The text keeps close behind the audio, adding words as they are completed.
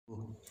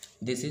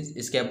This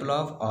is scapula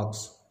of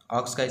aux,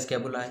 aux का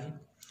scapula है।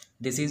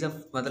 This is a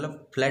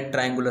मतलब flat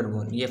triangular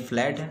bone, ये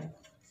flat है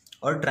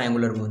और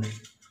ट्रायंगुलर बोन है,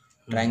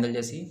 ट्रायंगल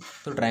जैसी,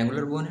 तो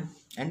ट्रायंगुलर बोन है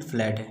एंड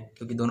फ्लैट है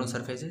क्योंकि दोनों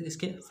सरफेसेस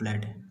इसके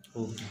फ्लैट है।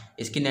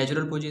 इसकी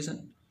नेचुरल पोजीशन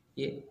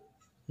ये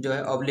जो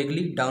है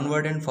ऑब्लिकली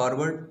डाउनवर्ड एंड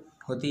फॉरवर्ड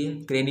होती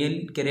है।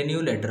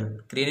 क्रेनियो लेटरल,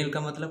 क्रेनियल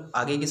का मतलब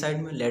आगे की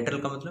साइड में, लेटरल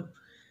का मतलब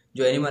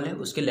जो एनिमल है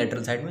उसके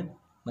लेटरल साइड में,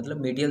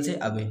 मतलब मीडियल से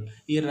अवे।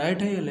 ये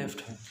राइट है या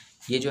लेफ्ट है?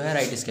 ये जो है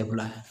राइट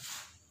स्कैपुला है।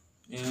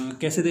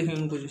 कैसे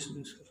देखेंगे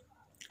पोजीशन?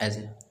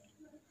 ऐसे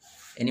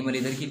एनिमल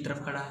इधर की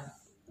तरफ खड़ा है,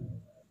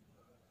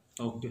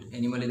 ओके,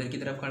 एनिमल इधर की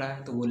तरफ खड़ा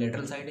है तो वो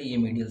लेटरल साइड है, ये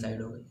मीडियल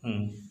साइड हो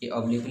गई। ये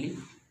ऑब्लिकली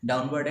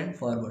डाउनवर्ड एंड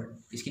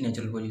फॉरवर्ड इसकी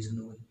नेचुरल पोजीशन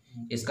हो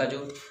गई। इसका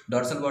जो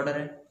डॉर्सल बॉर्डर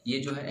है ये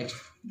जो है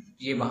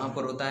ये वहाँ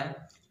पर होता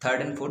है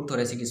third and fourth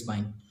thoracic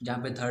spine, जहाँ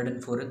पे third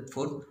and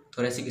fourth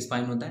thoracic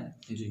spine होता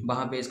है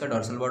वहाँ पे इसका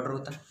डॉर्सल बॉर्डर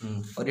होता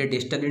है। और ये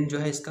डिस्टल एंड जो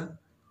है इसका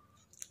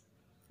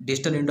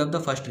distal end of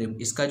the first rib,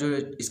 इसका जो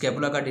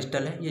स्कैपुला का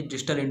डिस्टल है ये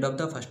distal end of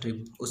the first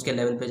rib उसके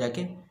लेवल पे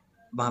जाके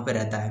वहाँ पे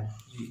रहता है।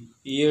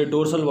 ये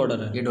डोर्सल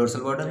बॉर्डर है, ये डोर्सल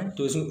बॉर्डर है।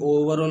 तो इसमें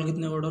ओवरऑल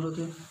कितने बॉर्डर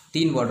होते हैं?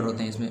 3 बॉर्डर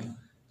होते हैं इसमें।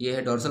 ये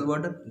है डोर्सल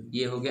बॉर्डर,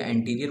 ये हो गया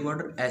एंटीरियर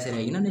बॉर्डर, ऐसे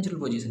रहेगी ना नेचुरल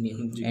पोजीशन,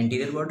 ये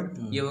एंटीरियर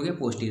बॉर्डर, ये हो गया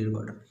पोस्टीरियर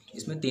बॉर्डर,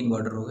 इसमें 3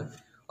 बॉर्डर हो गए।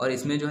 और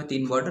इसमें जो है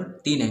 3 बॉर्डर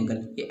 3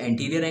 एंगल, ये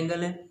एंटीरियर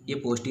एंगल है, ये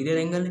पोस्टीरियर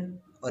एंगल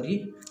है और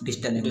ये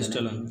डिस्टल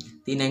एंगल है।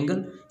 3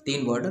 एंगल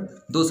 3 बॉर्डर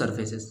 2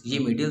 सरफेसेस, ये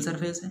मीडियल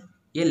सरफेस है,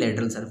 ये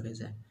लेटरल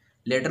सरफेस है।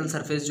 लेटरल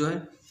सरफेस जो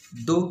है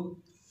 2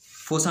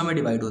 फोसा में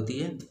डिवाइड होती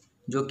है,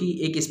 जो कि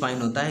एक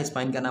स्पाइन होता है,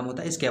 स्पाइन का नाम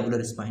होता है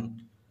स्कैपुलर स्पाइन।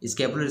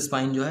 स्कैपुलर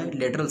स्पाइन जो है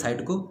लेटरल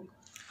साइड को,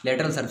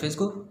 लेटरल सरफेस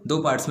को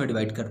 2 पार्ट्स में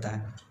डिवाइड करता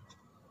है।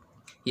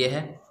 ये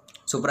है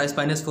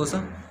सुप्रास्पाइनस फोसा,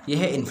 ये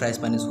है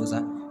इंफ्रास्पाइनस फोसा,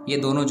 ये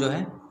दोनों जो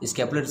है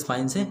स्कैपुलर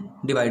स्पाइन से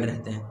डिवाइड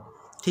रहते हैं,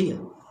 ठीक है।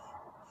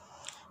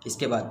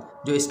 इसके बाद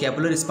जो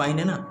स्कैपुलर स्पाइन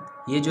है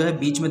ना, ये जो है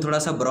बीच में थोड़ा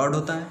सा ब्रॉड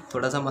होता है,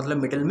 थोड़ा सा मतलब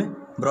मिडिल में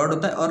ब्रॉड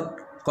होता है, और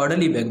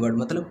कॉर्डली बैकवर्ड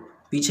मतलब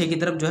पीछे की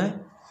तरफ जो है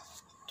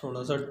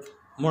थोड़ा सा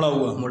मुड़ा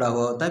हुआ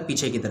होता है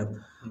पीछे की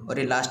तरफ। और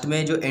ये लास्ट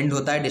में जो एंड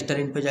होता है डिस्टल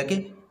एंड पे जाके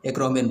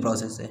एक्रोमियन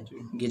प्रोसेस है,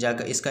 ये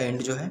जाकर इसका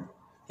एंड जो है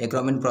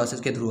एक्रोमियन प्रोसेस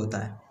के थ्रू होता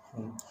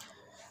है।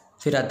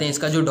 फिर आते हैं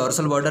इसका जो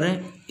डॉर्सल बॉर्डर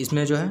है,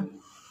 इसमें जो है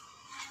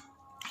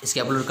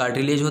स्कैपुलर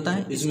कार्टिलेज होता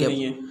है, इसमें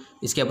नहीं है,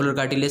 स्कैपुलर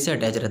कार्टिलेज से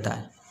अटैच रहता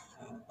है।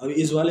 अभी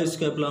इस वाले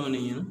स्कैपुला में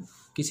नहीं है ना?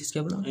 किस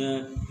स्कैपुला?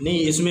 नहीं,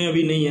 इसमें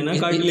अभी नहीं है ना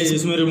कार्टिलेज,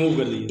 इसमें रिमूव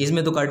कर दिया।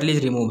 इसमें तो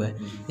कार्टिलेज रिमूव है,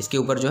 इसके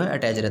ऊपर जो है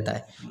अटैच रहता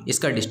है।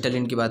 इसका डिस्टल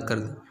एंड की बात कर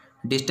दें,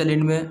 डिस्टल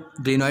एंड में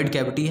ग्लिनॉइड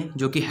कैविटी है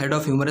जो कि हेड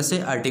ऑफ ह्यूमरस से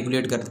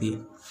आर्टिकुलेट करती है।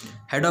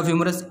 हेड ऑफ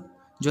ह्यूमरस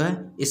जो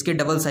है इसके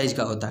डबल साइज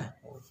का होता है,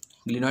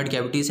 ग्लिनॉइड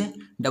कैविटी से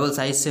डबल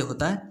साइज से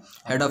होता है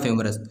हेड ऑफ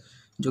ह्यूमरस,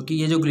 जो कि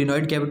ये जो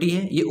ग्लिनॉइड कैविटी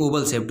है ये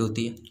ओवल शेप्ड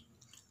होती है,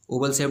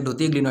 ओवल शेप्ड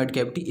होती है ग्लिनॉइड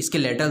कैविटी। इसके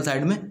लेटरल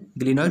साइड में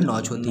ग्लिनॉइड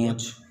नॉच होती है,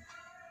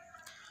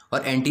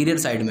 और एंटीरियर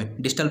साइड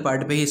में डिस्टल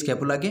पार्ट पे ही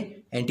स्कैपुला के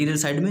एंटीरियर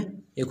साइड में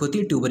एक होती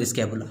है ट्यूबर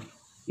स्कैपुला,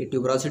 ये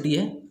ट्यूबरोसिटी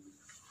है,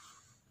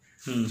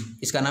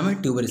 इसका नाम है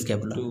ट्यूबर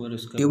स्कैपुला।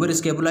 ट्यूबर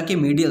स्कैपुला के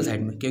मीडियल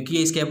साइड में, क्योंकि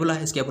ये स्कैपुला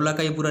है, स्कैपुला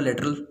का ये पूरा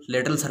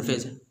लेटरल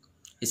सरफेस है,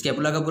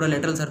 स्कैपुला का पूरा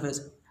लेटरल सरफेस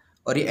है,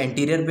 और ये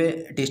एंटीरियर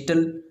पे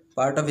डिस्टल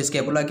पार्ट ऑफ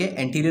स्कैपुला के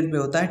एंटीरियर पे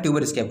होता है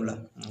ट्यूबर स्कैपुला,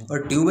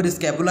 और ट्यूबर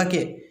स्कैपुला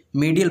के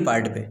मीडियल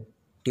पार्ट पे,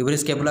 ट्यूबर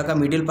स्कैपुला का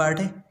मीडियल पार्ट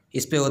है,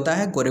 इस पे होता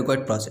है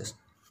कोरेकॉइड प्रोसेस।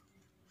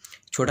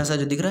 छोटा सा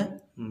जो दिख रहा है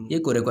ये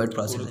कोरेकॉइड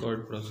प्रोसेस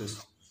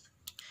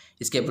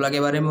है। स्कैपुला के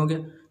बारे में हो गया।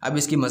 अब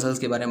इसकी मसल्स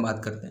के बारे में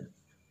बात करते हैं।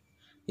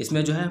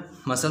 इसमें जो है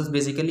मसल्स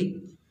बेसिकली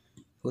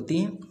होती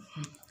हैं,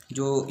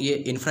 जो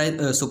ये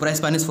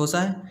सुप्रास्पाइनस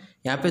फोसा है,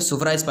 यहाँ पे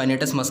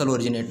सुप्रास्पाइनेटस मसल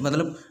ओरिजिनेट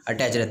मतलब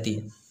अटैच रहती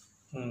है।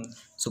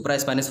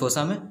 सुप्रास्पाइनस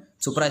फोसा में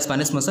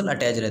सुप्रास्पाइनस मसल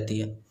अटैच रहती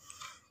है।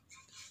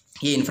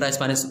 ये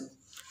इंफ्रास्पाइनस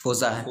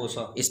फोसा है,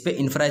 इस पे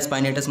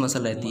इंफ्रास्पाइनेटस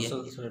मसल रहती है,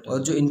 और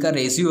जो इनका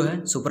रेशियो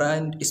है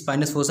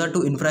सुप्रास्पाइनस फोसा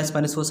टू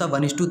इंफ्रास्पाइनस फोसा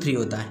 1:3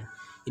 होता है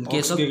इन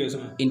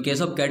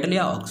केस ऑफ कैटल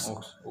या ऑक्स,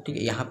 ठीक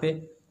है। यहाँ पे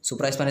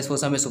सुप्रास्पाइनस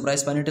फोसा में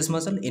सुप्रास्पाइनेटस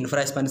मसल,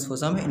 इंफ्रास्पाइनस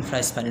फोसा में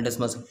इंफ्रास्पाइनेटस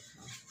मसल,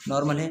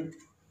 नॉर्मल है,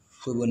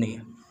 कोई वो नहीं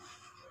है,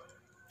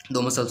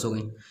 2 मसल्स हो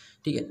गई,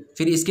 ठीक है।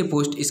 फिर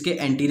इसके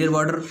एंटीरियर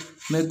बॉर्डर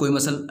में कोई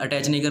मसल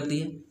अटैच नहीं करती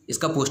है।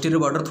 इसका पोस्टीरियर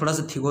बॉर्डर थोड़ा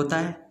सा थिक होता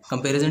है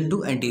comparison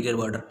to anterior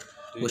border,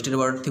 posterior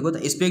border thick होता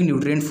है। इस पर एक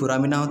न्यूट्रिएंट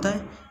फोरामिना होता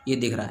है, ये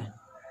दिख रहा है,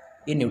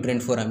 ये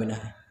न्यूट्रिएंट फोरामिना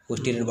है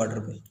पोस्टीरियर बॉर्डर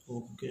पे,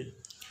 ओके।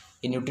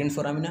 ये न्यूट्रिएंट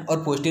फोरामिना,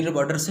 और पोस्टीरियर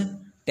बॉर्डर से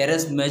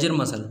टेरेस मेजर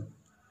मसल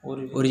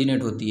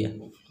ओरिजिनेट होती है,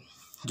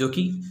 जो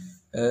कि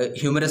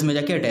ह्यूमरस में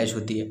जाके अटैच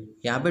होती है।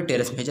 यहाँ पे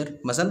टेरेस मेजर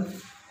मसल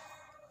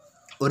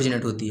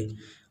ओरिजिनेट होती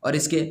है। और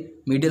इसके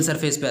मीडियल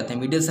सरफेस पे आते हैं।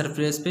 मीडियल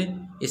सरफेस पे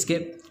इसके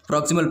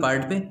प्रॉक्सिमल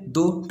पार्ट पे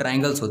 2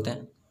 ट्रायंगल्स होते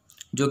हैं,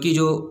 जो कि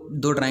जो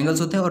 2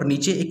 ट्रायंगल्स होते हैं और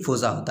नीचे एक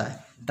फोसा होता है,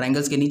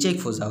 ट्रायंगल्स के नीचे एक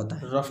फोसा होता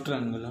है। रफ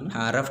ट्रायंगल है ना?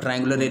 हाँ, रफ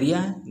ट्रायंगुलर एरिया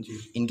है,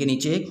 इनके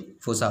नीचे एक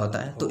फोसा होता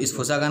है। तो इस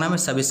फोसा का नाम है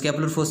सब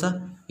स्कैपुलर फोसा।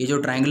 ये जो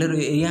ट्रायंगुलर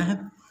एरिया है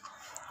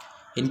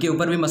इनके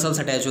ऊपर भी मसल्स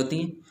अटैच होती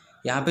हैं।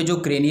 यहाँ पे जो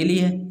क्रेनियली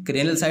है,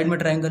 क्रेनियल साइड में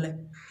ट्रायंगल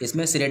है,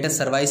 इसमें सिरेटस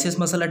सर्वाइसिस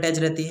मसल अटैच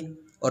रहती है,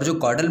 और जो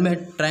कॉर्डल में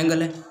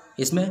ट्रायंगल है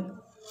इसमें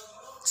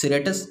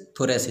सिरेटस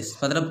थोरेसिस,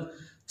 मतलब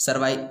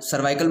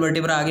सर्वाइकल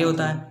वर्टेब्रा आगे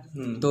होता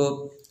है तो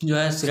जो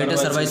है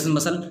सिरेटस सर्वाइकल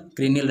मसल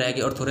क्रेनियल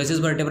रहेगी, और थोरेसिस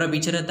वर्टेब्रा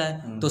पीछे रहता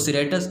है तो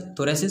सिरेटस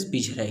थोरेसिस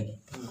पीछे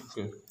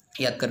रहेगी।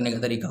 याद करने का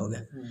तरीका हो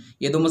गया।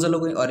 ये 2 मसल हो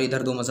गए, और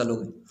इधर 2 मसल हो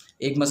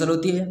गए। एक मसल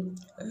होती है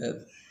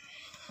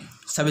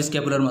सब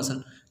स्कैपुलर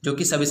मसल, जो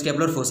कि सब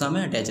स्कैपुलर फोसा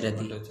में अटैच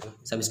रहती है।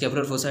 सब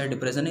स्कैपुलर फोसा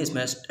डिप्रेशन है,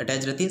 इसमें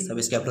अटैच रहती है सब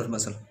स्कैपुलर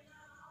मसल।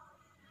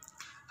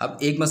 अब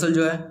एक मसल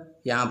जो है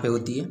यहाँ पे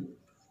होती है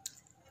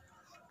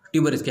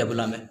ट्यूबर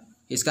स्कैपुला में,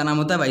 इसका नाम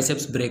होता है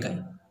बाइसेप्स ब्रेकाई,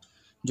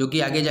 जो कि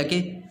आगे जाके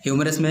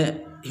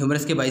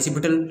ह्यूमरस के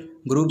बाइसिपिटल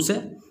ग्रुप से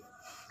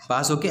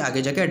पास होके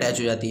आगे जाके अटैच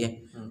हो जाती है।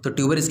 तो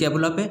ट्यूबर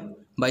स्कैपुला पे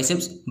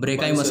बाइसेप्स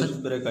ब्रेकाई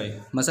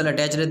मसल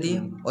अटैच रहती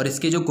है, और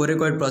इसके जो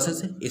कोरेकॉइड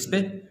प्रोसेस है इस पे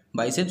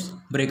बाइसेप्स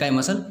ब्रेकाई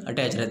मसल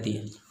अटैच रहती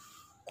है।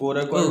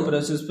 कोरेकॉइड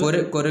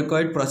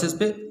प्रोसेस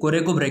पे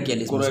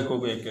कोरेकोब्रेकियलिस,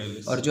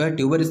 और जो है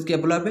ट्यूबर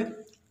स्कैपुला पे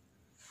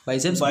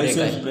बाइसेप्स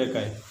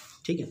ब्रेकाई,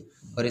 ठीक है।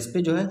 और इस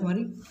पे जो है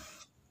तुम्हारी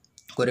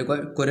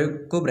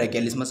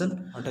कोरेकोब्रेकियलिस मसल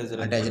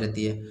अटैच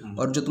रहती है।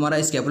 और जो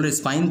तुम्हारा स्कैपुलर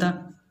स्पाइन था,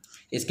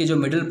 इसके जो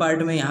मिडिल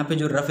पार्ट में यहाँ पे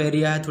जो रफ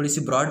एरिया है, थोड़ी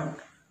सी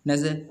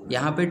ब्रॉडनेस है,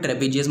 यहाँ पे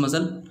ट्रेपीजियस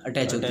मसल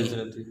अटैच होती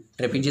है,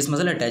 ट्रेपीजियस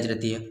मसल अटैच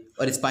रहती है।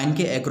 और स्पाइन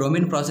के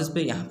एक्रोमिन प्रोसेस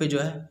पे यहाँ पे जो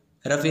है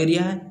रफ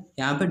एरिया है,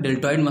 यहाँ पे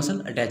डेल्टॉइड मसल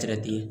अटैच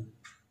रहती है।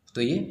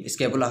 तो ये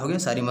स्कैपुला हो गया,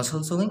 सारी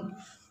मसल्स हो गई,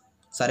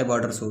 सारे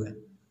बॉर्डर्स हो गए।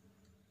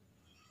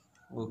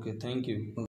 Okay, thank you.